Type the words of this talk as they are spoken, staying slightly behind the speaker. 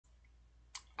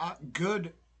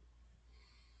Good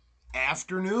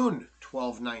afternoon,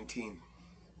 12:19,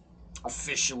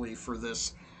 officially for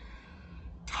this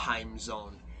time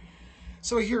zone.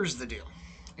 So here's the deal.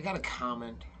 I got a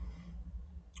comment,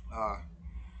 uh,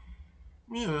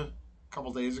 a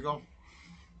couple days ago.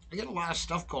 I get a lot of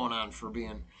stuff going on for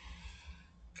being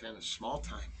kind of small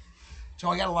time. So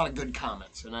I got a lot of good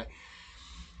comments, and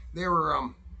they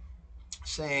were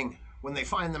saying when they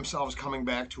find themselves coming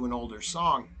back to an older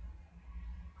song,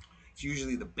 it's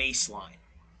usually the bass line.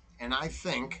 And I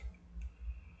think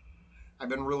I've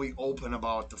been really open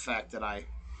about the fact that I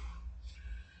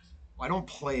don't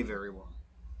play very well,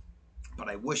 but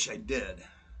I wish I did,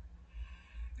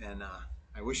 and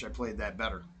I wish I played that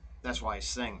better. That's why I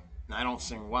sing. And I don't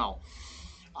sing well.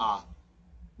 Uh,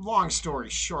 Long story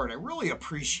short, I really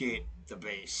appreciate the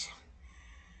bass,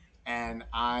 and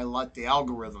I let the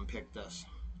algorithm pick this.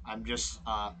 I'm just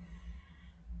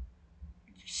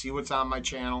see what's on my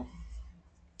channel.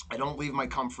 I don't leave my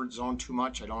comfort zone too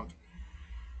much. I don't,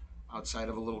 outside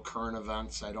of a little current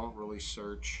events, I don't really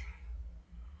search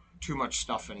too much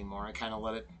stuff anymore. I kind of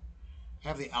let it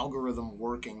have the algorithm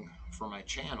working for my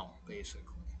channel, basically.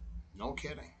 No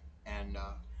kidding. And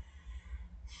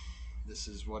this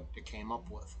is what it came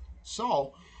up with.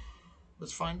 So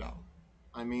let's find out.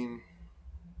 I mean,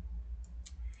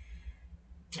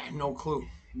 I have no clue.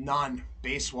 None.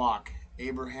 Bass walk.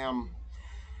 Abraham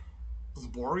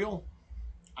Laboriel.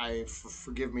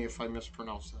 Forgive me if I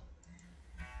mispronounce that.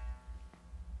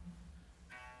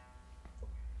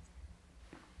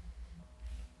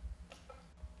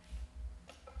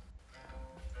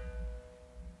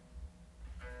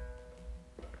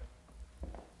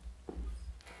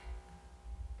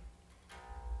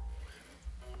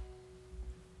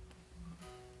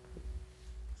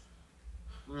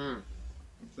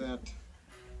 That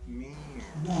me?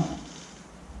 One,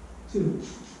 two.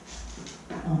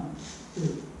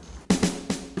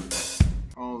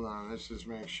 Hold on, let's just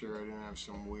make sure I didn't have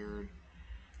some weird.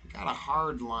 I got a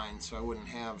hard line so I wouldn't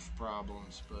have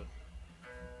problems, but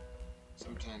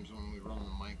sometimes when we run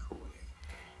the microwave.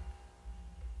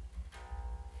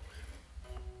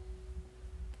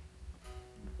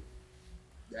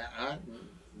 Yeah,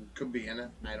 could be in it.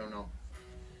 I don't know.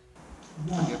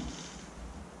 One, Yep.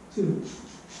 two.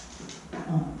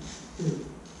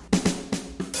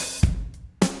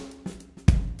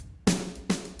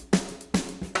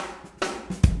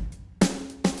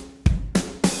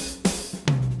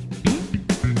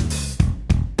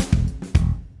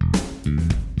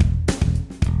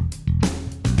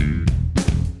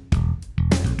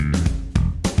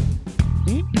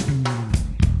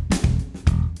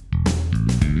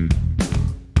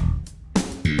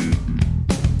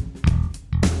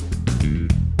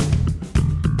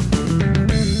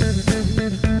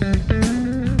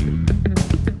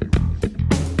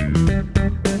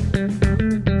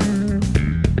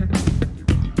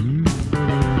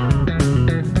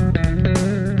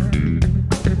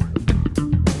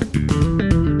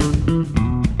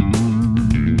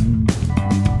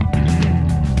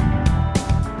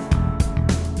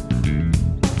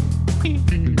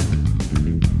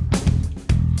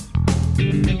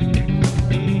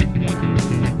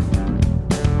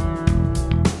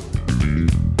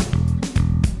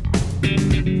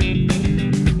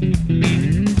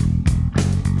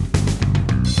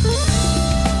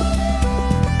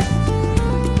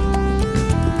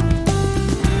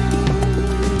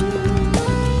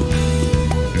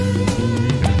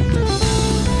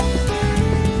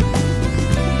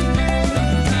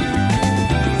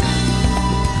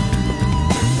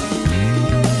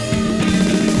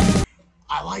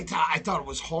 I thought it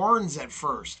was horns at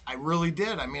first. I really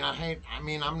did. I'm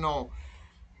no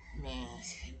man.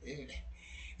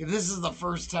 If this is the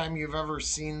first time you've ever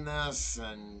seen this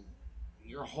and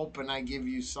you're hoping I give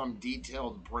you some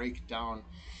detailed breakdown,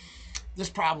 this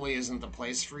probably isn't the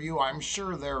place for you. I'm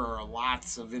sure there are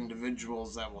lots of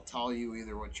individuals that will tell you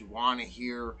either what you want to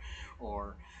hear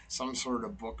or some sort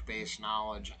of book-based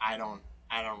knowledge. I don't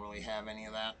really have any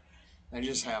of that. I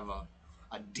just have a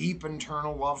deep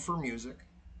internal love for music.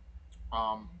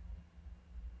 I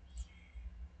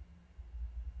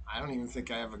don't even think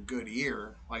I have a good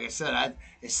ear. Like I said,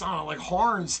 it sounded like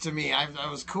horns to me. I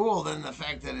was cool. Then the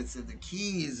fact that it's in the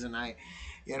keys, and I've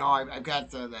got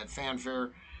that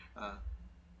fanfare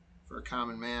for a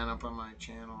common man up on my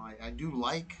channel. I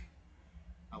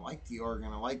like the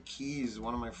organ. I like keys.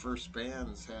 One of my first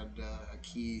bands had a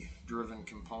key-driven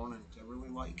component. I really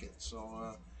like it.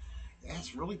 So yeah,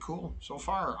 it's really cool so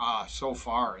far.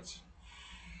 It's.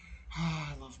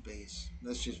 I love bass.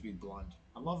 Let's just be blunt.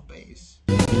 I love bass.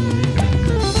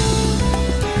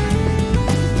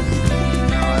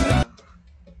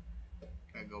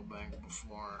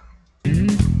 Yeah,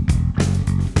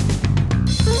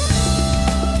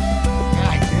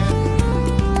 I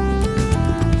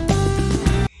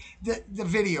did. The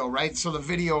video, right? So the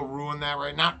video ruined that,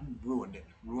 right? Not ruined it.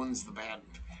 Ruins the bad.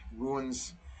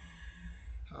 Ruins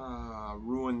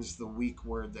ruins the weak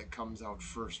word that comes out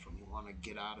first when you want to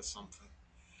get out of something.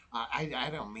 I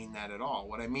don't mean that at all.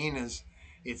 What I mean is,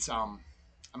 it's I'm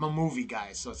a movie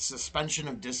guy, so it's suspension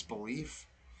of disbelief.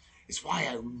 It's why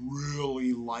I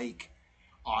really like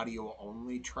audio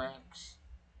only tracks.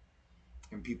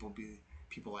 And people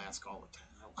ask all the time,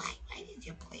 why did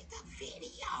you play the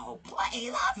video? Play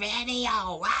the video.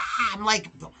 Ah! I'm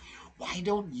like, why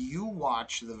don't you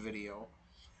watch the video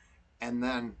and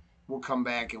then we'll come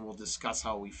back and we'll discuss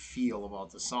how we feel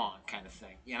about the song, kind of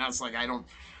thing. You know, it's like I digress.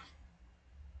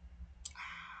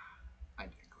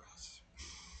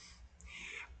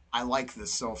 I like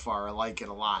this so far. I like it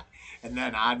a lot. And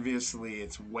then obviously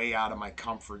it's way out of my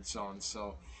comfort zone.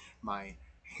 So my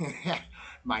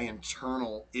my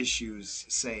internal issues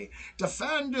say,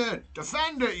 defend it,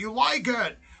 you like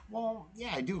it. Well,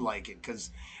 yeah, I do like it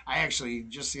because I actually,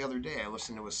 just the other day, I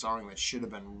listened to a song that should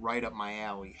have been right up my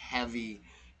alley. Heavy,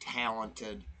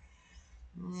 talented.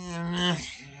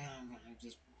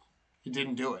 Just, it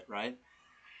didn't do it, right?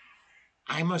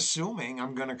 I'm assuming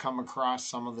I'm going to come across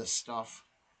some of this stuff,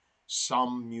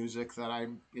 some music that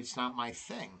it's not my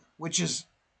thing, which is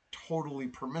totally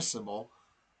permissible.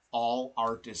 All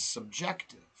art is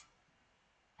subjective.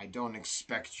 I don't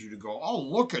expect you to go, oh,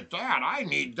 look at that. I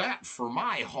need that for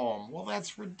my home. Well,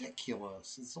 that's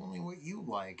ridiculous. It's only what you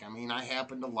like. I mean, I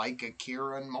happen to like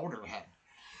Akira and Motorhead.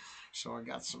 So I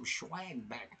got some swag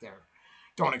back there.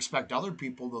 Don't expect other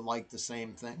people to like the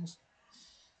same things.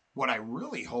 What I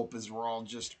really hope is we're all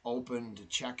just open to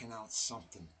checking out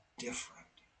something different.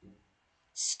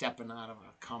 Stepping out of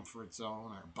our comfort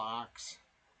zone, our box.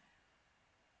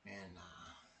 And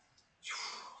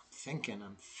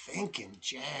I'm thinking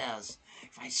jazz.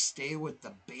 If I stay with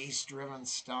the bass-driven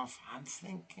stuff, I'm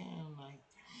thinking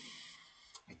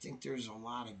I think there's a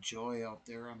lot of joy out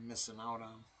there I'm missing out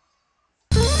on.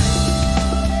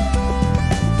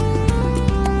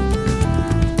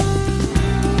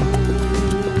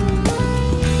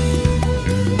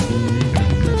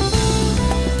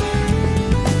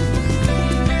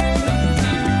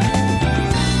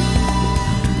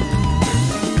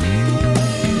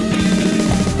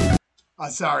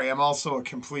 Sorry, I'm also a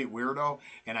complete weirdo,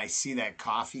 and I see that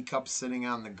coffee cup sitting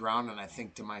on the ground, and I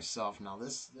think to myself, now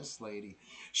this lady,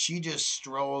 she just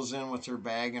strolls in with her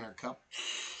bag and her cup,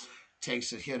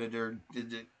 takes a hit of her,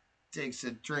 takes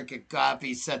a drink of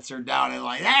coffee, sets her down, and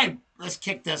like, hey, let's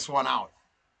kick this one out.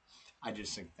 I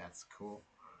just think that's cool.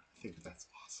 I think that's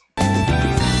awesome.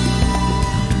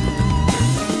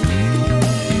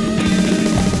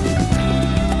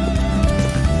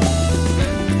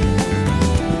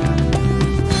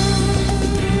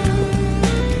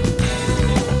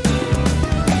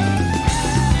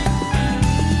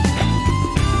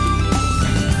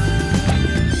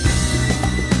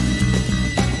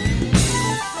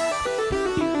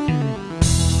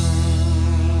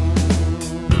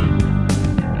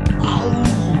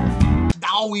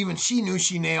 Oh, even she knew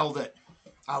she nailed it.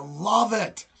 I love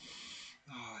it.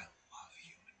 Oh, I love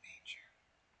human nature.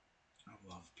 I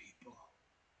love people.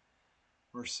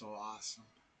 We're so awesome.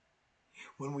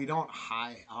 When we don't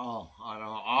hide, I don't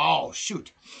know. Oh,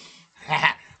 shoot.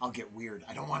 I'll get weird.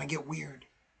 I don't want to get weird.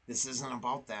 This isn't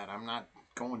about that. I'm not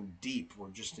going deep.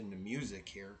 We're just into music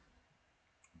here.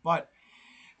 But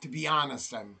to be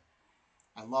honest,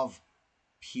 I love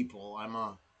people. I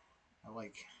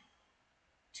like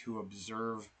to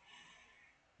observe.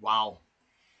 Wow.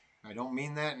 I don't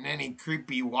mean that in any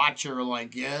creepy watcher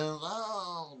like, yeah,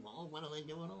 oh, what are they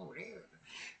doing over here?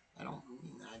 I don't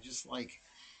mean that. I just like,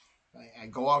 I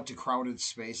go out to crowded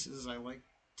spaces. I like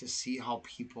to see how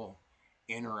people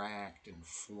interact and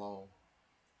flow.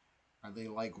 Are they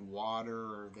like water,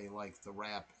 or are they like the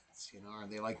rapids? You know, are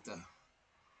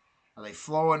they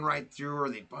flowing right through,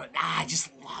 or I just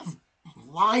love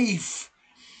life.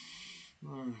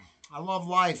 I love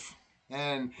life.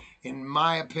 And in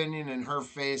my opinion, in her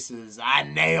faces, I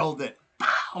nailed it.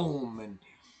 Boom! And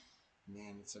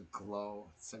man, it's a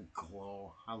glow. It's a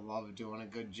glow. I love doing a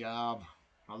good job.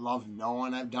 I love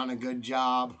knowing I've done a good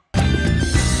job.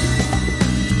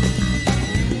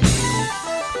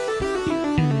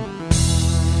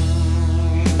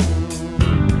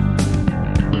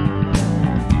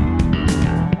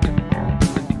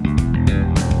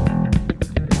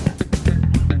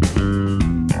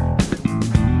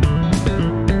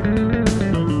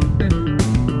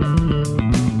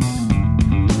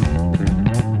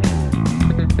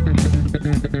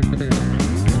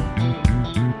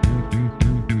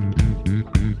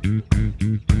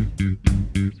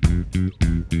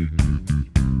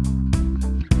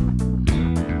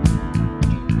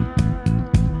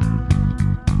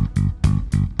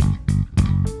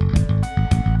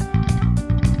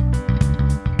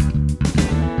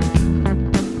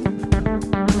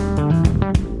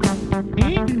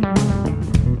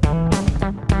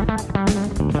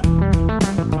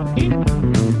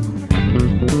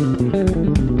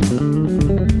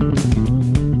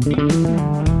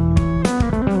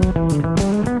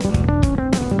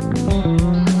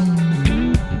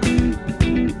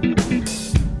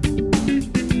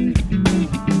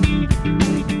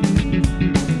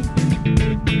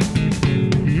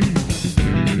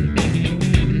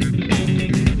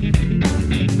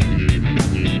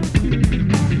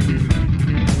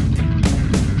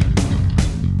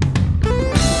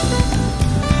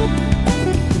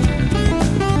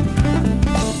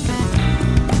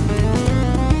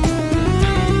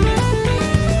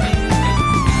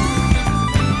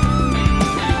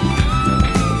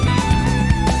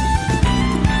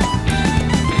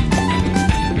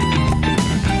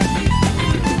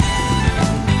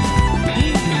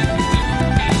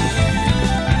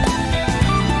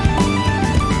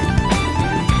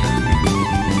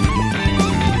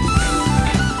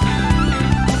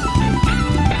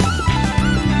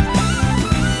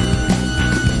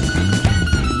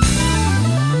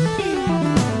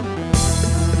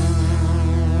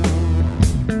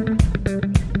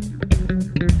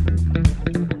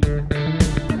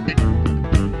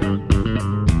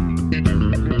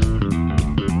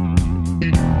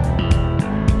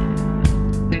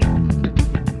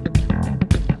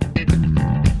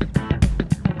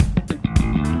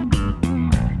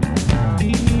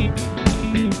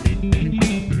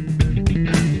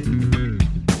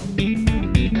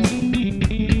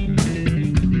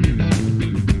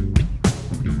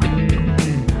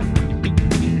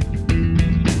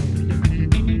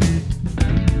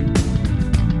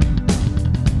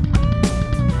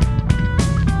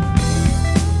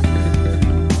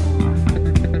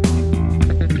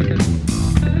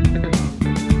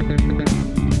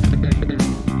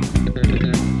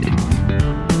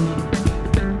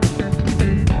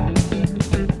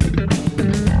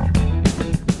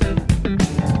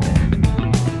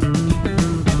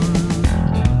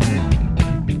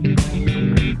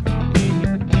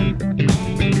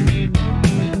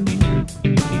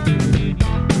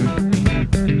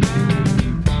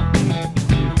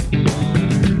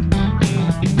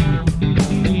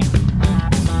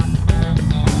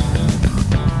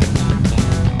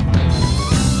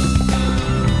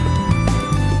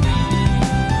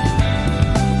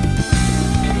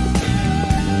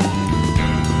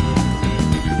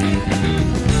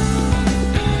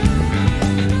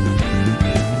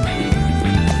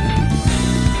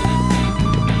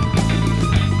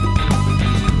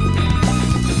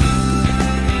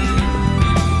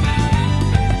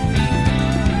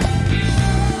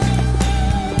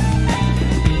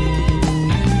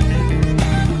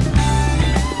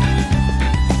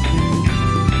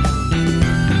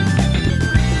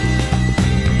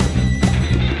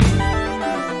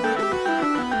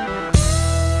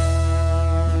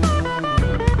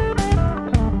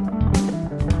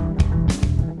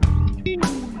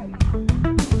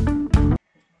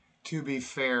 To be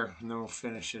fair, and then we'll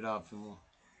finish it up, and we'll.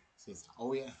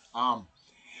 Oh yeah.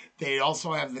 They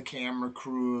also have the camera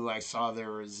crew. I saw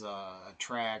there was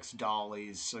tracks,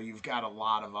 dollies, so you've got a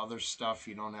lot of other stuff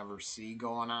you don't ever see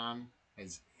going on.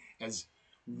 As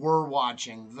we're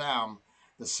watching them,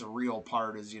 the surreal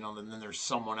part is, then there's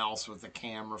someone else with the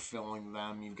camera filming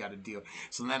them. You've got to deal.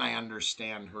 So then I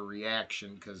understand her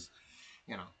reaction because,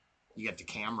 you know, you get the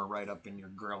camera right up in your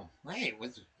grill. Hey,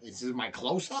 this is my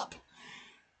close up.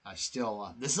 I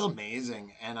still, this is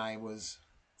amazing. And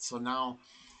so now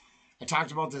I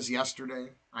talked about this yesterday.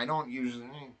 I don't usually,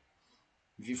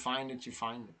 if you find it, you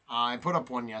find it. I put up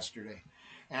one yesterday,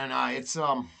 and it's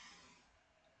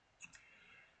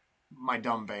my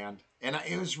dumb band, and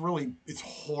it's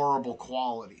horrible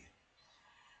quality.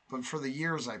 But for the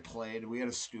years I played, we had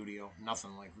a studio,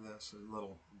 nothing like this, a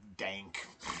little dank.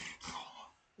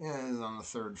 Yeah, it was on the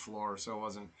third floor, so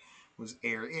was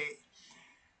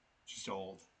just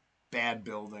old, bad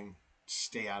building.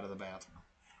 Stay out of the bathroom.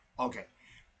 Okay,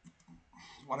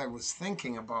 what I was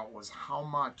thinking about was how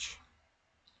much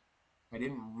I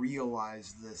didn't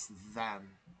realize this then,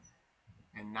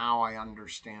 and now I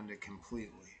understand it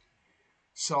completely.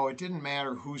 So it didn't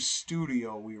matter whose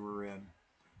studio we were in.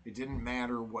 It didn't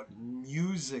matter what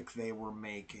music they were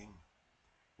making.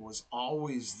 It was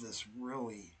always this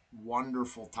really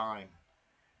wonderful time.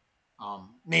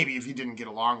 Maybe if you didn't get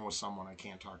along with someone, I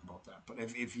can't talk about that. But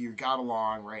if you got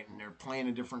along, right, and they're playing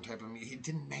a different type of music, it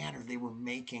didn't matter. They were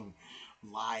making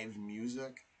live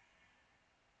music,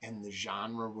 and the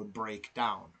genre would break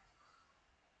down.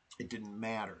 It didn't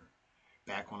matter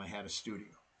back when I had a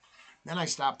studio. Then I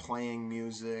stopped playing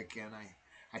music, and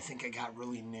I think I got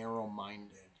really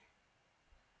narrow-minded.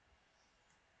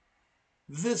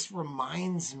 This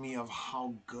reminds me of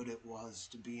how good it was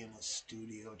to be in a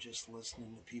studio just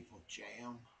listening to people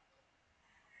jam.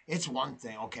 It's one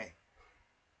thing, okay,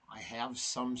 I have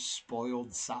some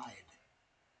spoiled side.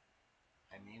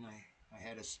 I mean, I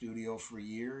had a studio for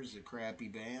years, a crappy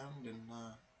band, and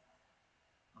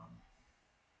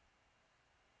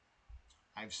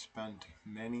I've spent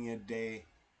many a day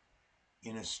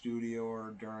in a studio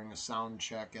or during a sound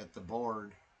check at the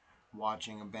board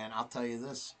watching a band. I'll tell you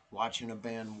this, watching a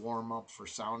band warm up for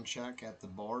sound check at the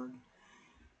board,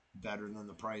 better than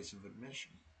the price of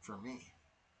admission for me.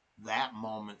 That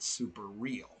moment's super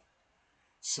real.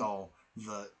 So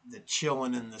the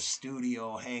chilling in the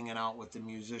studio, hanging out with the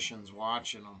musicians,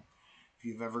 watching them, if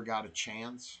you've ever got a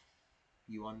chance,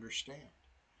 you understand.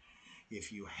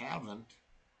 If you haven't,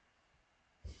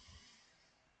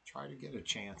 try to get a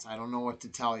chance. I don't know what to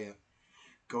tell you.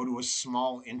 Go to a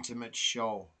small, intimate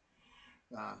show,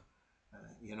 uh,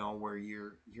 where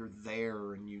you're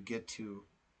there and you get to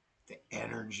the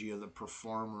energy of the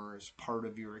performer as part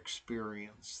of your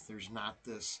experience. There's not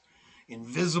this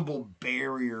invisible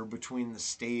barrier between the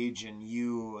stage and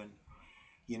you, and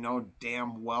you know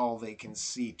damn well they can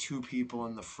see two people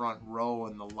in the front row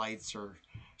and the lights are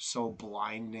so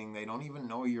blinding they don't even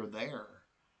know you're there.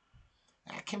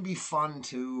 That can be fun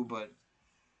too, but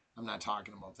I'm not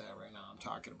talking about that right now. I'm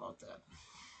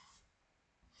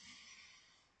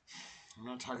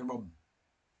not talking about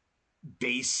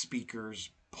bass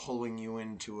speakers pulling you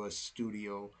into a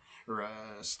studio or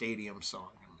a stadium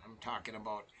song. I'm talking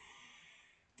about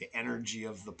the energy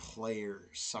of the players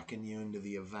sucking you into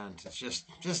the event. It's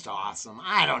just awesome.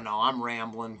 I don't know. I'm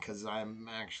rambling because I'm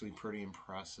actually pretty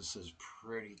impressed. This is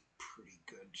pretty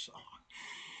good song.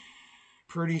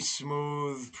 Pretty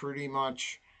smooth, pretty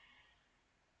much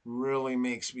really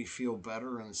makes me feel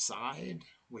better inside,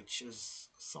 which is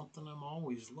something I'm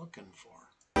always looking for.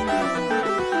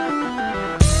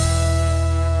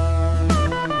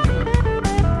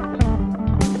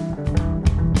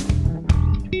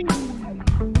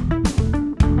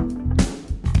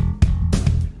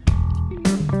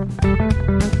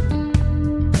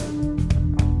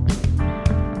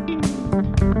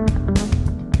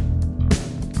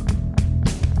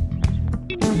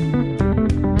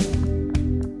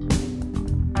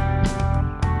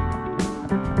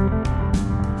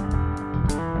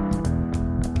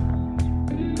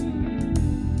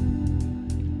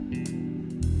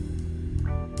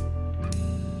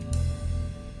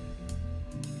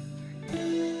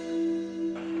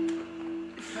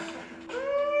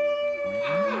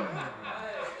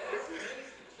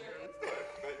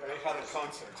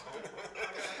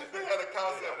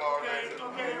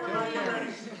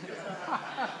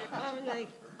 I'm like,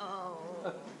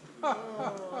 oh.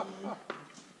 Oh.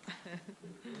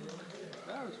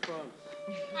 That was fun.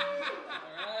 All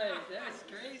right, that's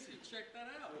crazy. Check that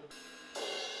out.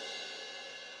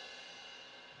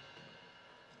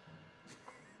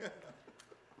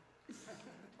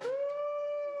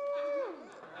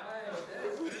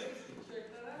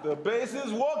 The bass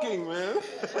is walking, man.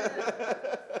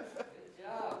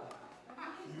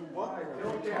 You walk.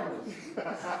 Michigan.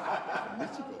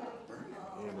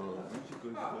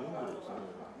 Michigan's dangerous.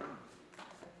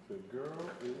 The girl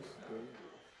is dangerous.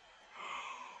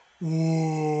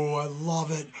 Ooh, I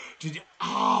love it.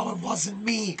 Oh, it wasn't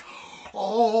me.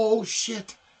 Oh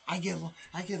shit. I get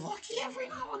lucky every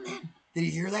now and then. Did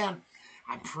you hear that?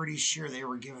 I'm pretty sure they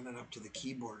were giving it up to the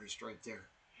keyboardist right there.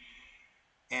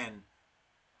 And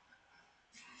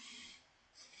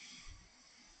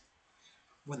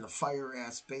when the fire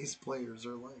ass bass players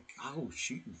are like, oh,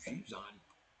 she's on.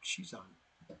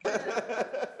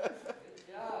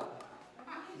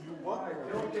 You walk.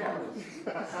 Michigan.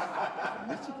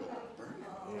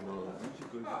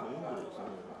 Michigan's dangerous.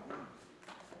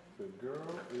 The girl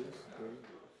is dangerous.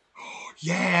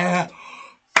 Yeah.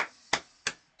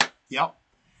 Yep.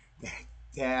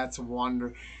 That's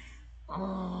wonder.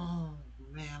 Oh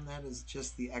man, that is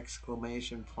just the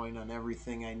exclamation point on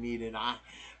everything I needed. I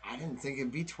didn't think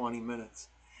it'd be 20 minutes.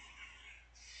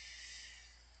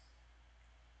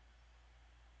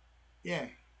 Yeah.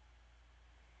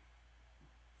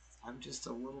 I'm just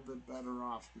a little bit better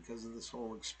off because of this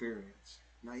whole experience.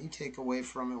 Now you take away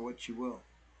from it what you will.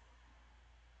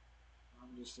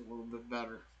 I'm just a little bit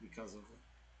better because of it.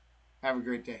 Have a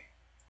great day.